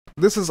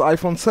This is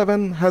iPhone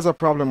 7, has a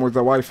problem with the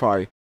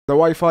Wi-Fi. The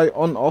Wi-Fi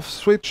on-off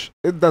switch,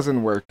 it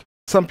doesn't work.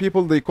 Some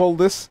people, they call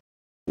this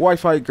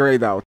Wi-Fi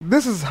grayed out.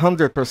 This is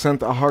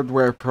 100% a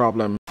hardware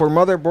problem. For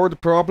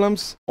motherboard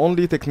problems,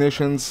 only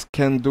technicians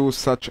can do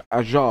such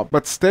a job.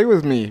 But stay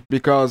with me,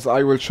 because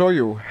I will show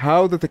you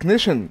how the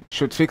technician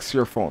should fix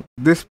your phone.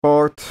 This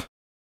part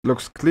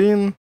looks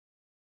clean.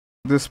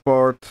 This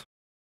part,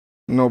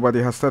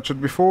 nobody has touched it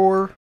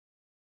before.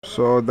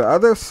 So the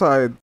other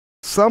side,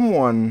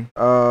 someone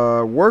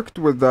worked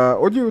with the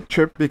audio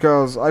chip,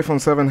 because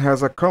iPhone 7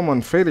 has a common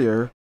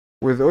failure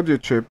with audio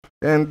chip,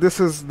 and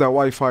this is the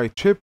Wi-Fi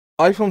chip.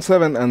 iPhone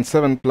 7 and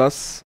 7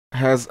 Plus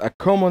has a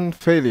common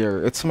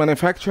failure. It's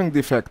manufacturing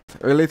defect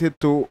related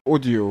to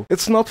audio.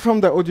 It's not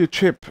from the audio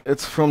chip,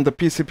 it's from the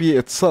PCB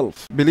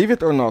itself. Believe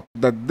it or not,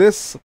 that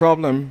this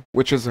problem,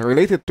 which is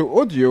related to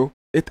audio,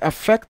 it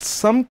affects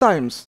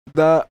sometimes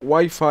the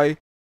Wi-Fi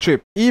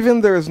chip.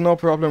 Even there is no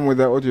problem with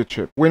the audio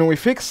chip. When we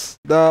fix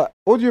the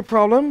audio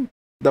problem,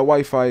 the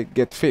Wi-Fi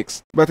get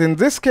fixed. But in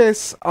this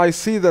case, I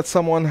see that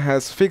someone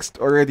has fixed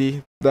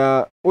already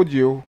the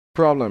audio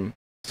problem.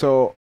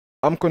 So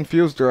I'm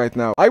confused right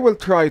now. I will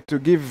try to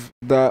give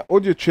the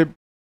audio chip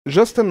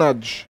just a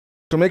nudge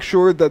to make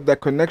sure that the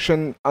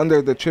connection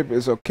under the chip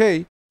is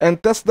okay,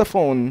 and test the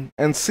phone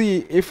and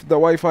see if the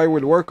Wi-Fi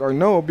will work or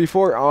no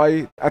before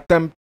I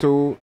attempt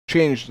to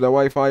change the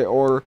Wi-Fi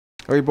or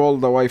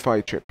rebuild the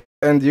Wi-Fi chip.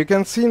 And you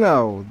can see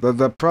now that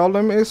the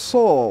problem is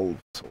solved.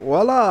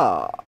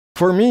 Voila!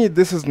 For me,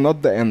 this is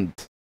not the end.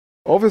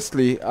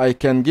 Obviously, I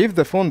can give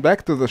the phone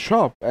back to the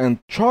shop and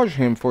charge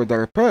him for the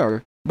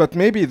repair, but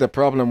maybe the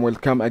problem will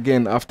come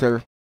again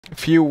after a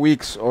few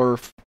weeks or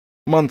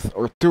month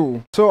or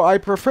two. So I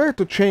prefer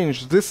to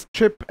change this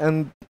chip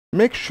and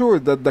make sure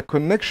that the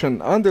connection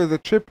under the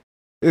chip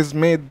is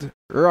made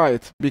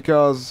right,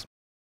 because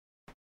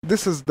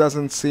this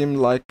doesn't seem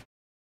like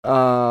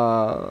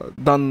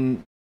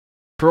done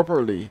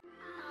properly.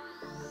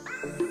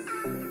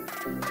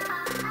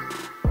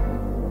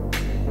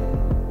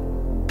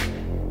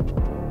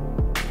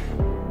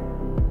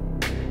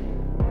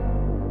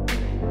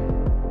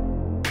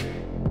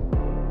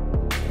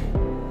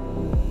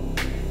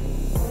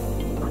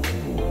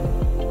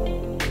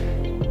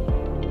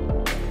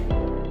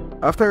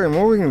 After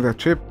removing the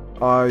chip,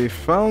 I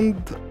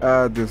found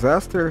a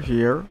disaster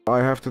here. I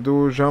have to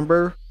do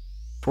jumper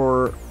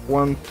for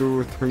 1,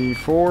 2, 3,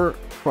 4,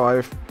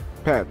 5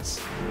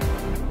 pads.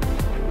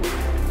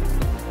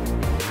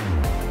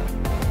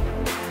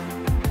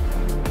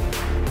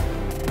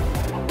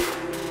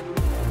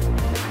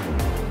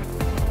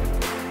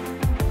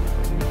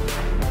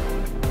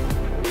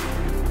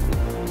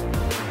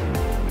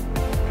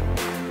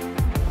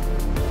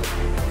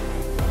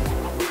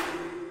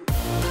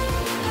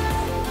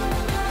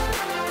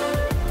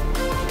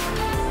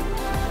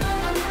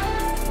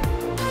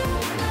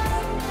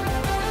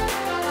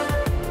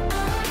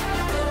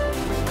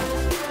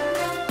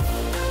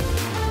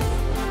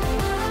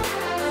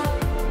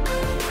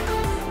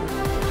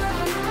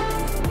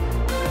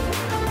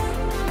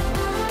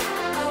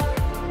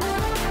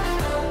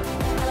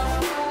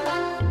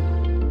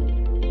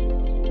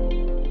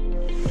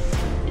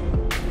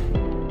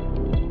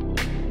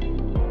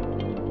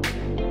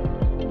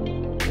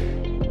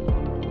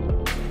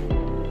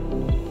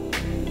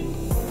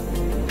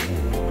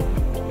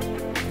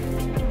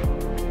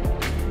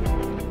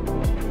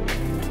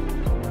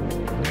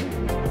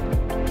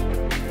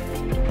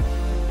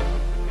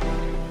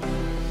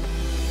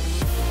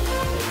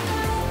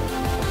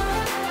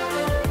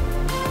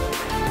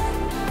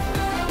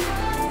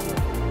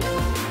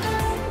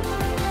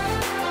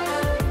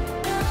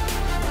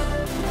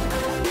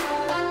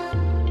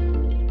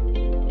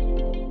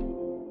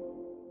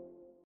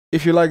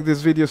 If you like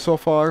this video so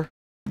far,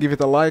 give it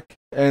a like,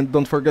 and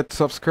don't forget to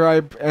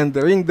subscribe and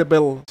ring the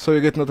bell so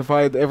you get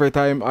notified every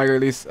time I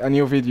release a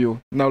new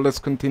video. Now let's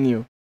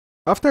continue.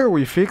 After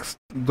we fixed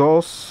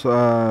those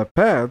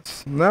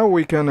pads, now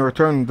we can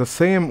return the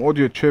same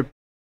audio chip.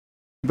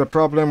 The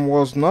problem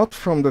was not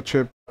from the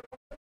chip,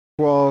 it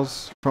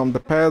was from the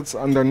pads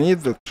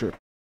underneath the chip.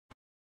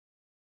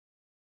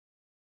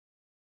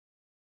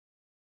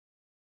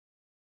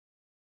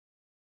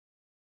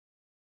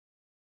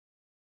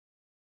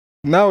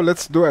 Now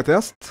let's do a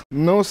test.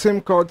 No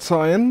SIM card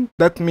sign.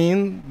 That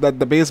means that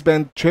the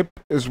baseband chip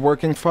is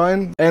working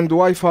fine and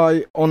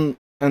Wi-Fi on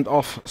and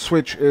off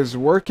switch is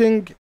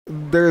working.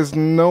 There is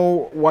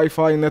no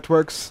Wi-Fi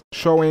networks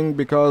showing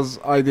because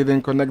I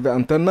didn't connect the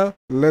antenna.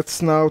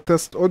 Let's now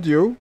test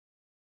audio.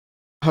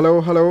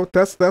 Hello, hello,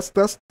 test, test,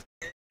 test.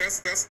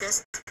 Test, test,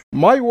 test.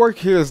 My work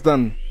here is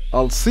done.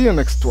 I'll see you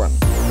next one.